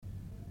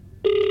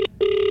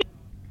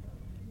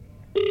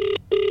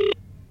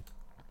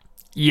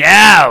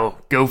Yo,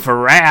 go for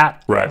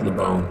Rat. Rat the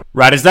Bone.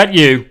 Rat, is that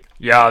you?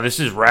 Yo, this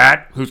is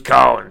Rat. Who's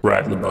calling?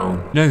 Rat the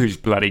Bone. No, who's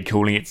bloody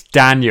calling? It's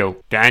Daniel.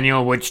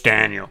 Daniel? Which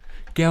Daniel?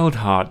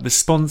 Geldhart, the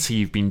sponsor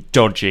you've been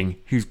dodging,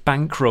 who's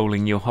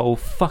bankrolling your whole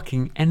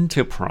fucking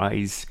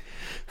enterprise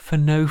for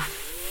no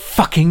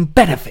fucking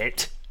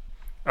benefit.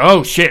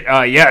 Oh, shit.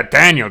 Yeah,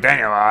 Daniel.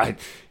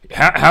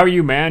 How are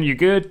you, man? You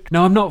good?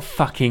 No, I'm not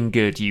fucking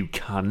good, you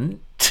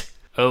cunt.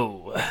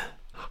 Oh.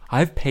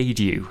 I've paid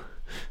you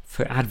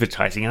for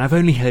advertising, and I've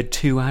only heard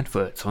 2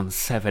 adverts on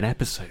 7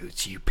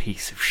 episodes, you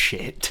piece of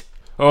shit.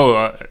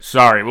 Oh,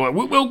 sorry.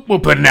 We'll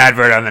put an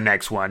advert on the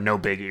next one. No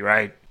biggie,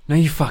 right? No,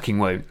 you fucking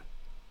won't.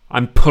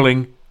 I'm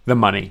pulling the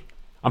money.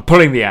 I'm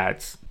pulling the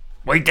ads.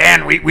 Wait,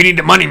 Dan, we need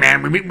the money,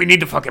 man. We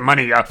need the fucking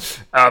money.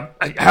 How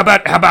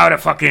about a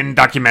fucking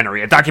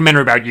documentary? A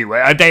documentary about you.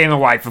 A day in the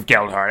life of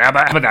Geldhart. How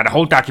about that? A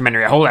whole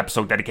documentary, a whole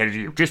episode dedicated to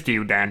you. Just to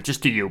you, Dan.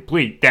 Just to you.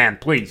 Please, Dan,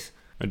 please.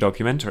 A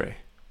documentary?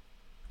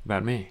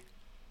 About me?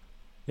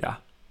 Yeah,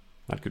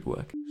 that could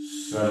work.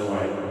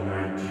 Satellite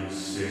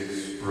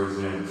 96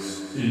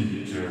 presents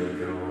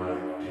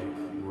Intergalactic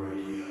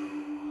Radio.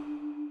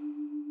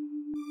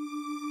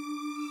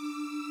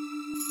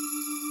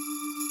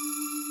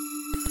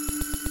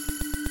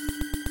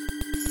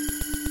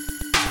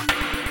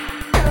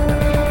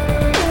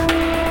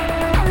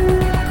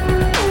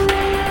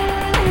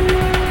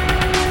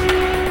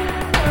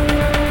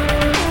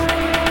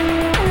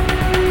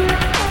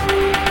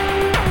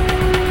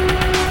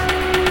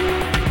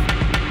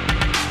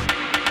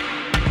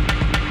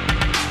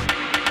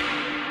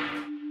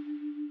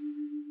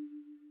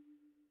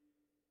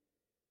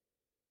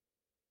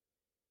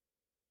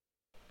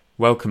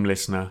 Welcome,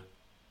 listener,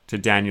 to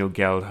Daniel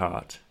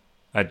Geldhart,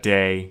 A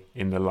Day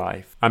in the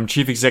Life. I'm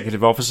Chief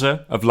Executive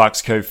Officer of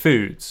Luxco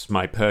Foods,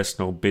 my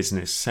personal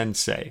business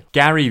sensei.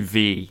 Gary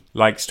V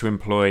likes to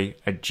employ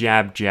a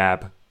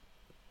jab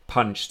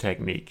punch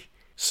technique.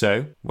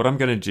 So, what I'm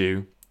going to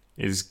do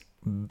is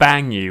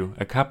bang you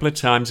a couple of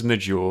times in the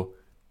jaw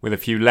with a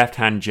few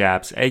left-hand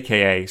jabs,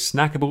 aka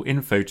snackable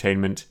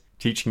infotainment,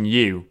 teaching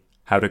you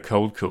how to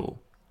cold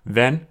call.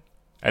 Then,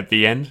 at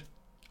the end,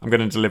 I'm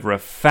going to deliver a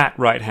fat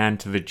right hand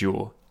to the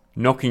jaw,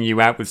 knocking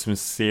you out with some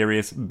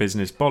serious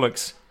business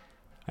bollocks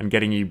and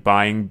getting you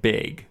buying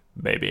big,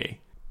 baby.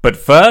 But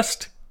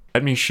first,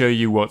 let me show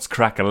you what's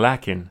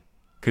crack-a-lackin',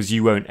 because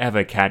you won't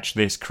ever catch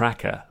this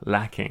cracker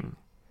lacking.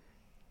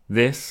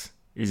 This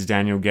is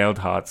Daniel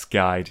Geldhart's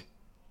guide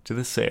to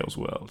the sales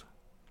world.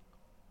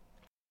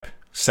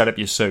 Set up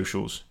your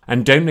socials,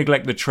 and don't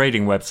neglect the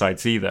trading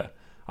websites either.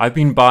 I've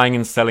been buying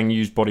and selling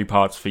used body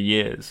parts for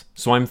years,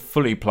 so I'm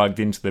fully plugged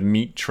into the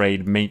meat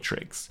trade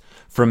matrix.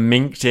 From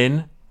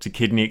LinkedIn to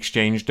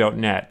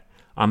kidneyexchange.net,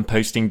 I'm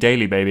posting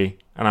daily, baby,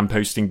 and I'm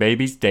posting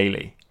babies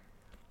daily.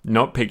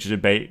 Not picture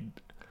debate.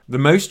 The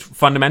most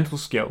fundamental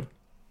skill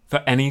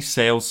for any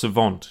sales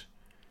savant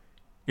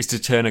is to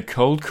turn a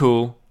cold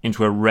call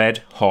into a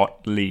red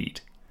hot lead.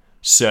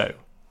 So,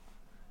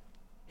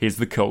 here's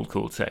the cold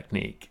call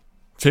technique.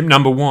 Tip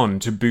number 1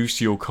 to boost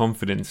your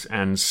confidence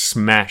and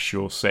smash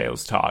your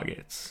sales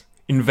targets.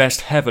 Invest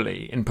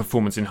heavily in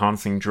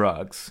performance-enhancing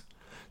drugs.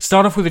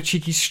 Start off with a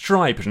cheeky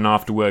stripe at an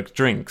after-work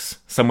drinks,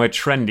 somewhere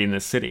trendy in the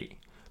city.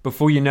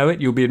 Before you know it,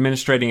 you'll be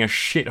administrating a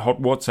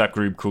shit-hot WhatsApp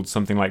group called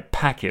something like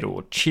Packet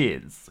or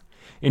Cheers.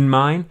 In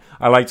mine,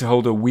 I like to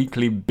hold a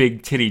weekly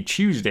Big Titty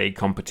Tuesday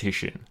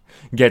competition.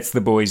 Gets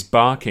the boys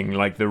barking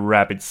like the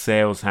rabid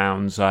sales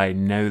hounds I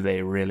know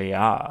they really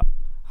are.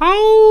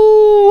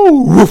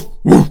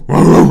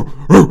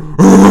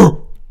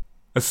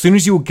 As soon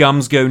as your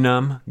gums go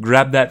numb,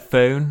 grab that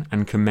phone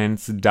and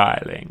commence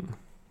dialing.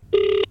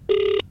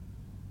 Good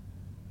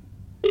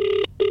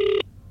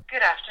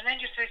afternoon,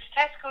 you're through to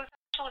Tesco.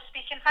 Angela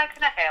speaking, how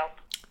can I help?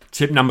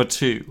 Tip number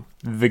 2,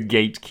 the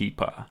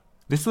gatekeeper.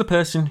 This is the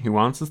person who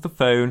answers the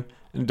phone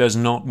and does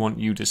not want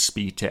you to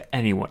speak to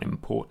anyone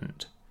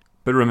important.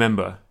 But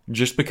remember,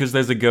 just because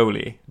there's a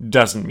goalie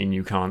doesn't mean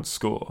you can't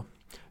score.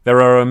 There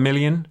are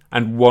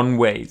 1,000,001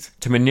 ways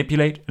to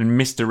manipulate and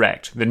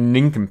misdirect the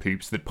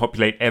nincompoops that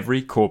populate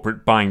every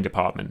corporate buying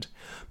department.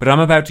 But I'm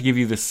about to give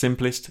you the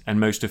simplest and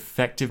most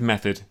effective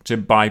method to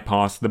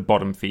bypass the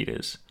bottom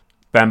feeders.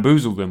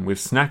 Bamboozle them with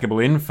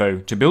snackable info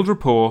to build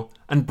rapport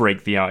and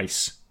break the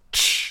ice.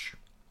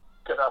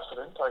 Good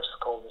afternoon. Thanks for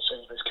calling the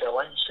Sainsbury's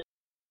Caroline.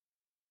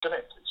 Good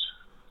night, please.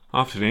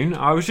 Afternoon.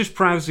 I was just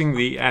browsing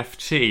the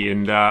FT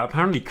and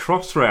apparently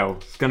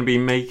Crossrail is going to be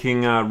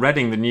making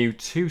Reading the new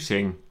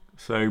Tooting.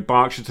 So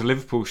Berkshire to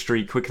Liverpool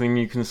Street quicker than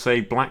you can say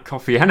black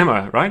coffee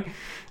enema, right?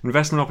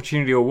 Investment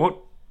opportunity or what?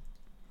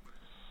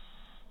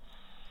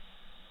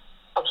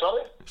 I'm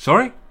sorry?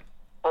 Sorry?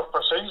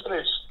 For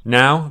Sainsbury's?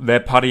 Now they're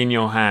putty in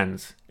your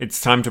hands.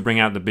 It's time to bring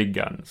out the big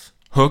guns.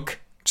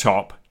 Hook,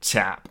 top,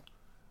 tap.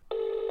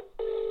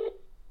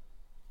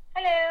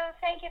 Hello,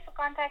 thank you for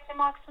contacting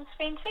Marks and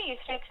Spencer. You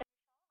through to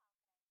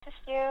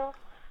assist you.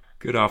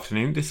 Good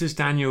afternoon. This is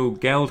Daniel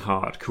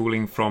Geldhart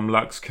calling from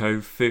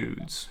Luxco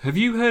Foods. Have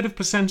you heard of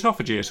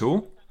Percentophagy at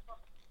all?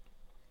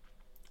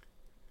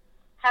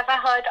 Have I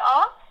heard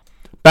of?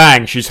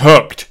 Bang, she's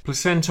hooked.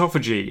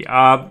 Placentophagy.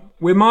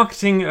 We're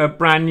marketing a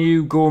brand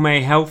new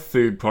gourmet health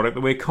food product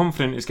that we're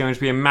confident is going to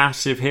be a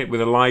massive hit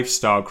with a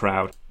lifestyle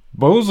crowd.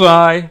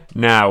 Bullseye!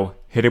 Now,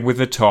 hit him with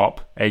the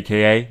top,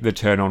 aka the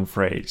turn-on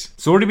phrase.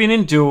 It's already been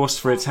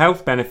endorsed for its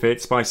health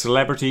benefits by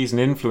celebrities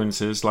and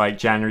influencers like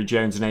January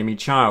Jones and Amy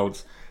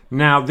Childs.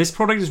 Now, this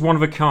product is one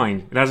of a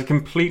kind. It has a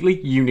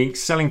completely unique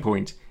selling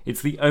point.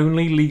 It's the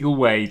only legal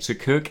way to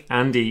cook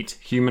and eat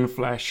human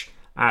flesh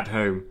at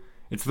home.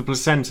 It's the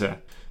placenta.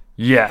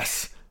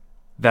 Yes,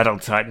 that'll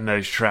tighten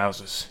those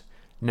trousers.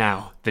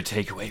 Now, the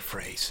takeaway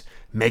phrase.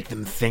 Make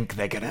them think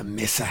they're gonna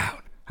miss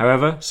out.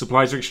 However,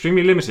 supplies are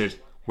extremely limited.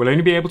 We'll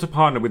only be able to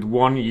partner with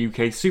one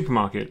UK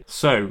supermarket.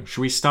 So, should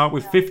we start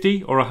with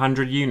 50 or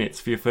 100 units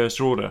for your first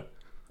order?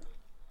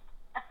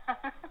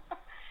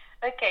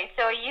 Okay,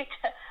 so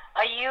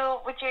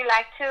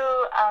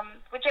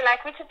would you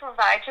like me to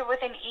provide you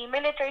with an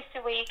email address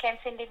to where you can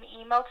send an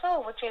email to,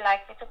 or would you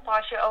like me to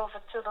pass you over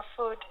to the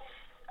food?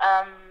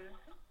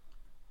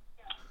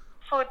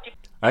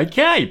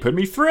 Okay, put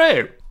me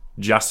through.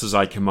 Just as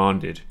I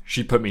commanded,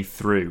 she put me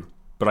through,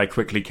 but I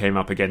quickly came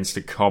up against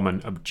a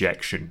common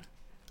objection.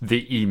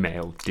 The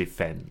email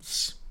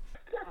defense.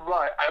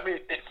 Right. I mean,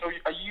 so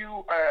are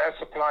you a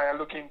supplier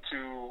looking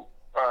for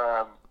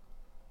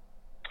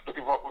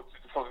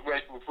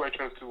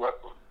waitress to work?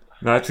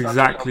 That's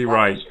exactly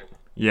right.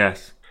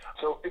 Yes.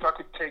 So if I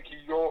could take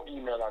your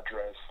email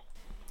address,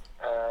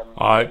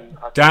 I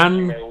Dan.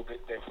 can email the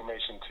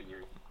information to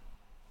you.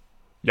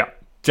 Yeah.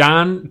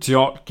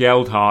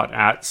 Dan.Geldhart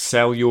at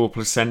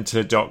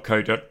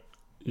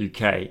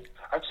sellyourplacenta.co.uk.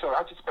 I'm sorry,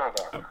 how do you spell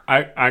that?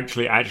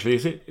 Actually,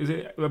 is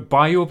it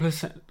buy your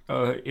placenta?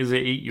 Is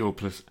it eat your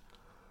placenta?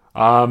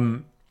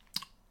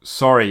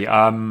 Sorry.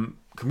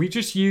 Can we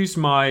just use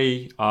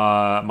my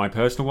my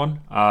personal one?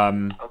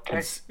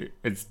 Okay.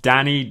 It's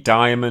Danny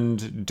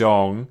Diamond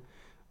Dong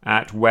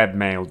at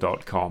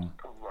webmail.com.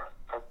 Right.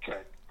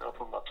 Okay. No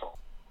problem at all.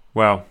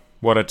 Well,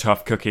 what a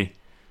tough cookie.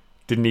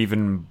 Didn't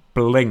even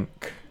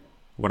blink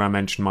when I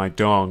mentioned my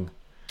dong.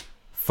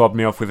 Fobbed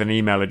me off with an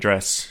email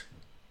address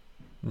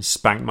and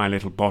spanked my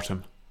little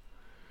bottom.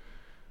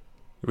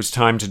 It was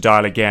time to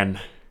dial again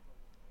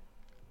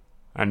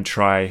and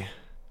try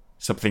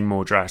something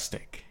more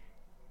drastic.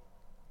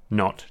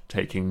 Not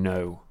taking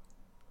no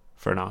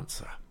for an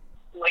answer.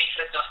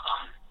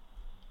 Waitress.com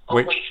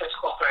or Waitress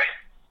Corporate.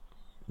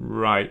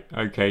 Right,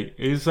 okay.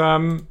 Is there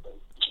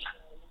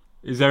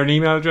an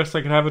email address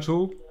I could have at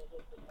all?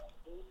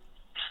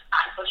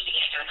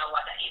 Unfortunately, I don't know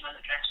what that email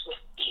address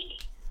would be.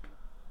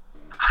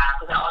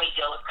 Because I only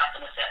deal with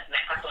customer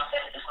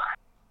service as well.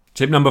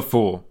 Tip number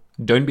 4.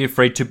 Don't be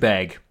afraid to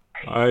beg.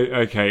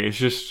 Okay, it's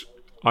just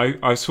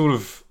I sort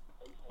of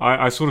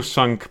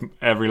sunk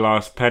every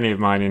last penny of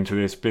mine into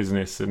this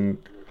business, and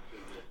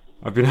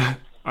I've been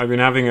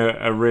having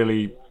a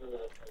really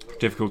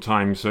difficult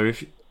time. So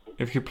if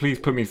you could please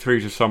put me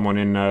through to someone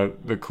in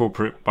the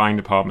corporate buying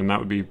department, that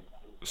would be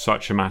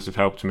such a massive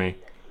help to me.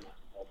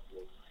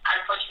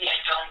 Unfortunately, I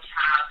don't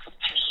have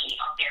any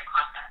of their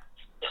contacts.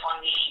 The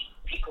only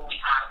people we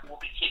have will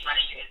be chief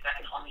managers that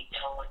can only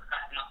deal with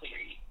customer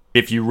queries.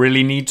 If you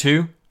really need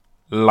to,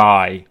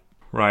 lie.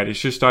 Right,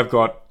 it's just I've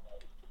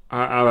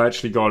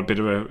actually got a bit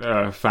of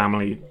a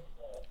family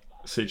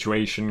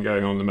situation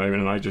going on at the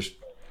moment, and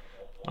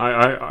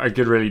I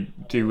could really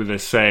do with a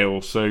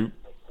sale. So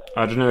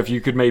I don't know if you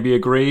could maybe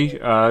agree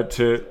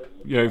to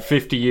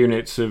 50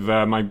 units of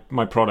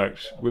my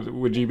product.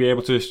 Would you be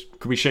able to?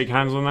 Could we shake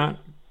hands on that?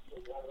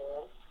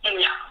 No,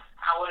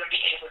 I wouldn't be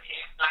able to.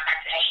 Like I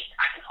say,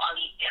 I can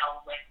only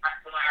deal with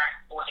customer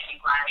order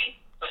inquiries.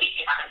 But if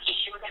you have an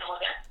issue with an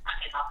order, I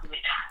can help you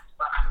with that.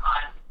 But I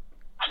can't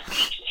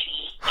agree to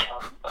any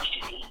sales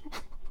opportunity.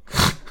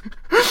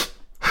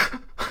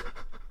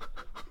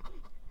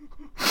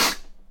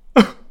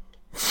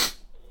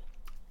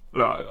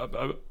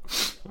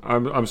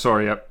 I'm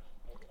sorry.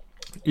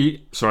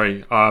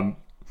 Sorry.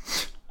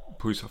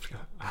 Pull yourself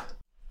together.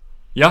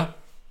 Yeah,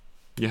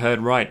 you heard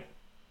right.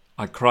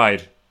 I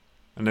cried,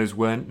 and those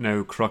weren't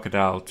no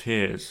crocodile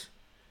tears.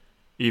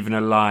 Even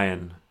a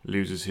lion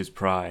loses his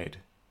pride.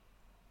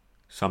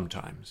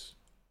 Sometimes.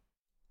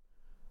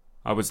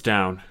 I was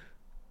down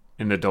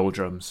in the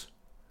doldrums.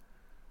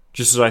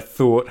 Just as I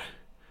thought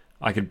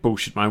I could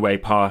bullshit my way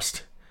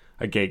past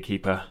a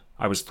gatekeeper,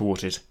 I was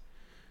thwarted.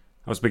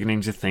 I was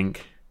beginning to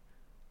think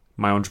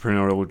my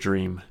entrepreneurial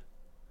dream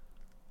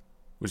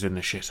was in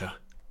the shitter.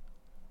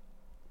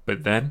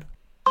 But then,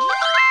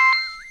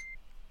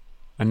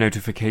 a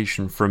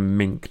notification from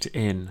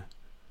Minkedin,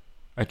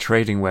 a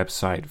trading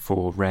website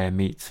for rare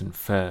meats and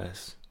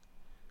furs.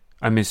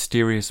 A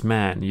mysterious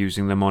man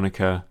using the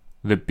moniker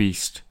The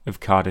Beast of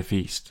Cardiff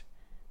East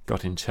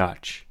got in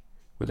touch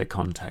with a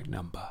contact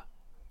number.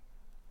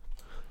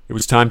 It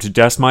was time to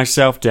dust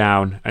myself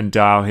down and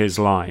dial his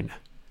line.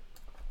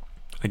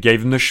 I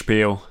gave him the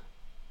spiel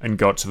and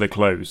got to the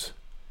close.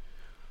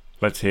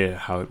 Let's hear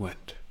how it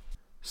went.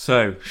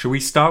 So, shall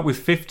we start with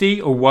 50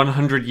 or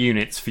 100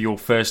 units for your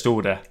first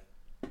order?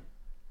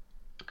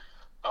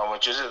 How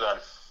much is it then?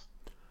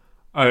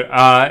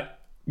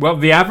 Well,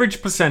 the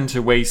average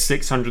placenta weighs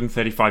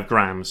 635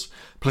 grams.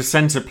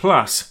 Placenta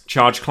Plus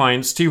charge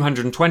clients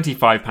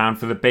 £225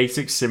 for the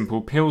basic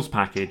simple pills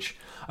package.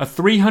 A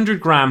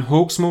 300-gram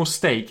Hawksmoor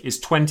steak is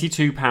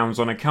 £22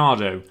 on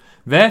Ocado.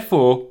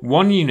 Therefore,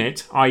 one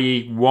unit,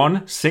 i.e.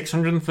 one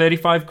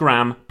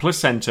 635-gram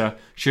placenta,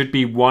 should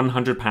be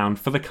 £100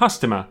 for the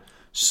customer.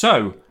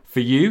 So, for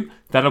you,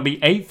 that'll be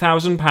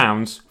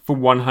 £8,000 for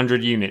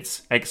 100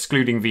 units,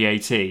 excluding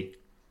VAT.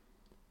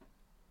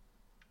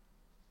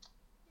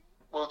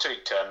 We'll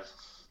take 10.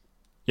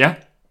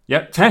 Yeah?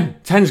 Yeah,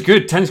 10. 10's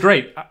good. 10's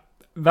great.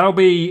 That'll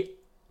be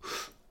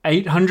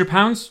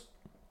 £800?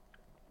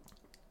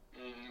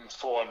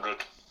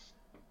 400.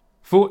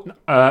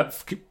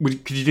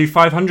 Could you do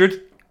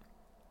 500?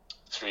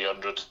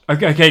 300.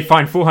 Okay,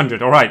 fine.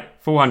 400. All right,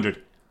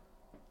 400.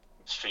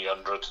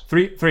 300.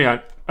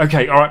 300.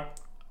 Okay, all right.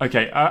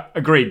 Okay,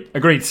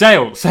 agreed.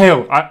 Sale.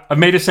 I've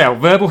made a sale.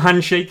 Verbal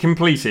handshake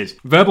completed.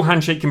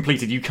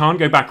 You can't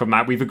go back on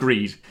that. We've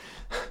agreed.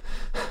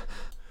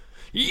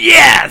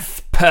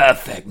 Yes!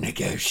 Perfect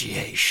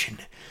negotiation.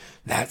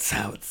 That's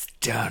how it's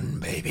done,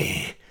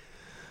 baby.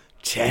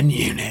 10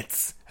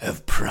 units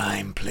of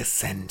prime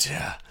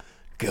placenta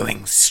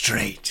going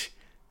straight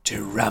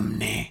to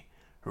Rumney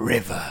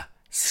River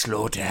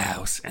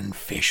Slaughterhouse and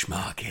Fish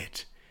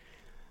Market.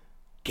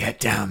 Get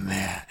down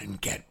there and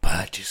get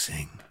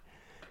purchasing,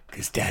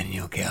 'cause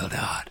Daniel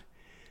Geldart,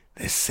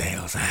 the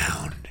sales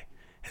hound,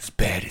 has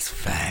bared his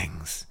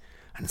fangs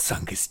and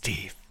sunk his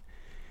teeth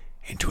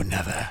into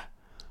another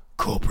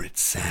corporate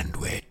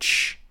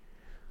sandwich.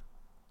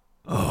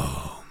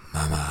 Oh,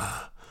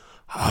 mama.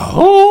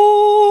 Oh.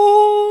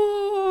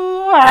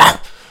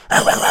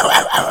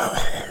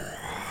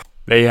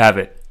 There you have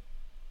it.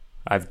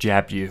 I've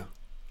jabbed you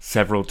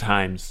several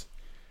times,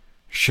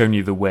 shown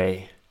you the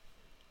way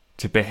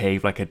to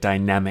behave like a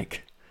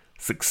dynamic,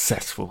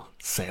 successful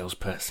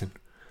salesperson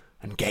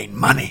and gain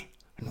money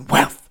and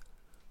wealth.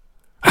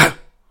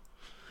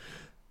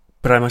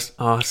 But I must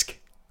ask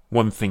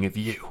one thing of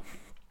you.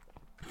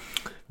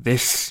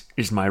 This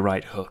is my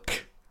right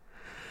hook.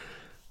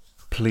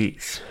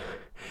 Please,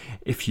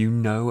 if you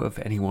know of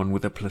anyone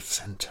with a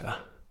placenta,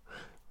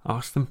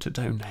 ask them to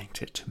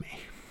donate it to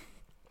me.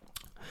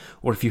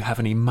 Or if you have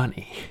any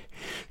money,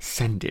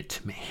 send it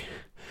to me.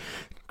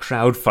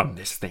 Crowdfund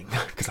this thing,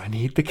 because I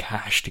need the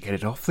cash to get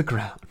it off the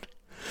ground.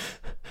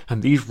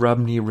 And these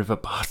Rumney River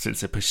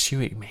bastards are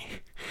pursuing me.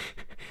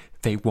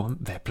 They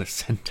want their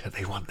placenta,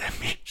 they want their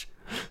meat.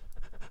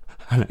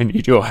 And I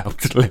need your help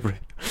to deliver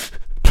it.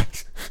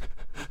 Please.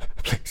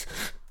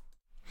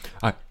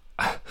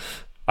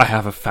 I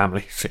have a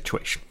family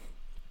situation.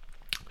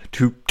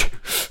 Two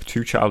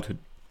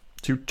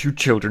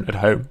children at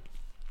home.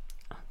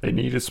 They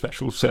need a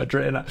special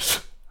surgery, and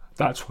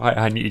that's why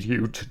I need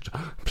you to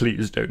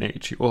please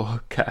donate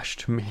your cash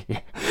to me.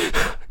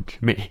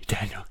 To me,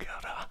 Daniel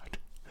Geldart.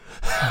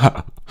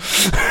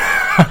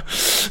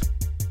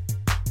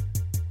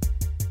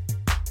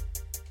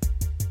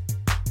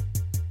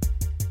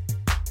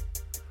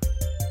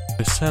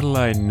 The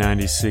Satellite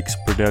 96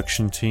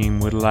 production team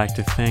would like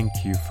to thank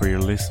you for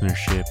your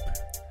listenership.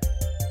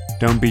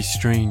 Don't be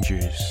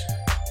strangers.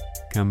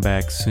 Come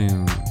back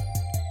soon.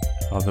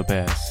 All the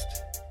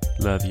best.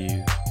 Love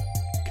you.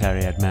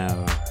 Carry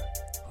Admire.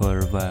 Au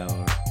revoir.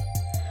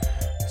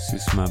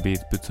 Sus ma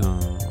bite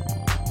beton.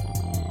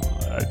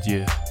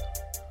 Adieu.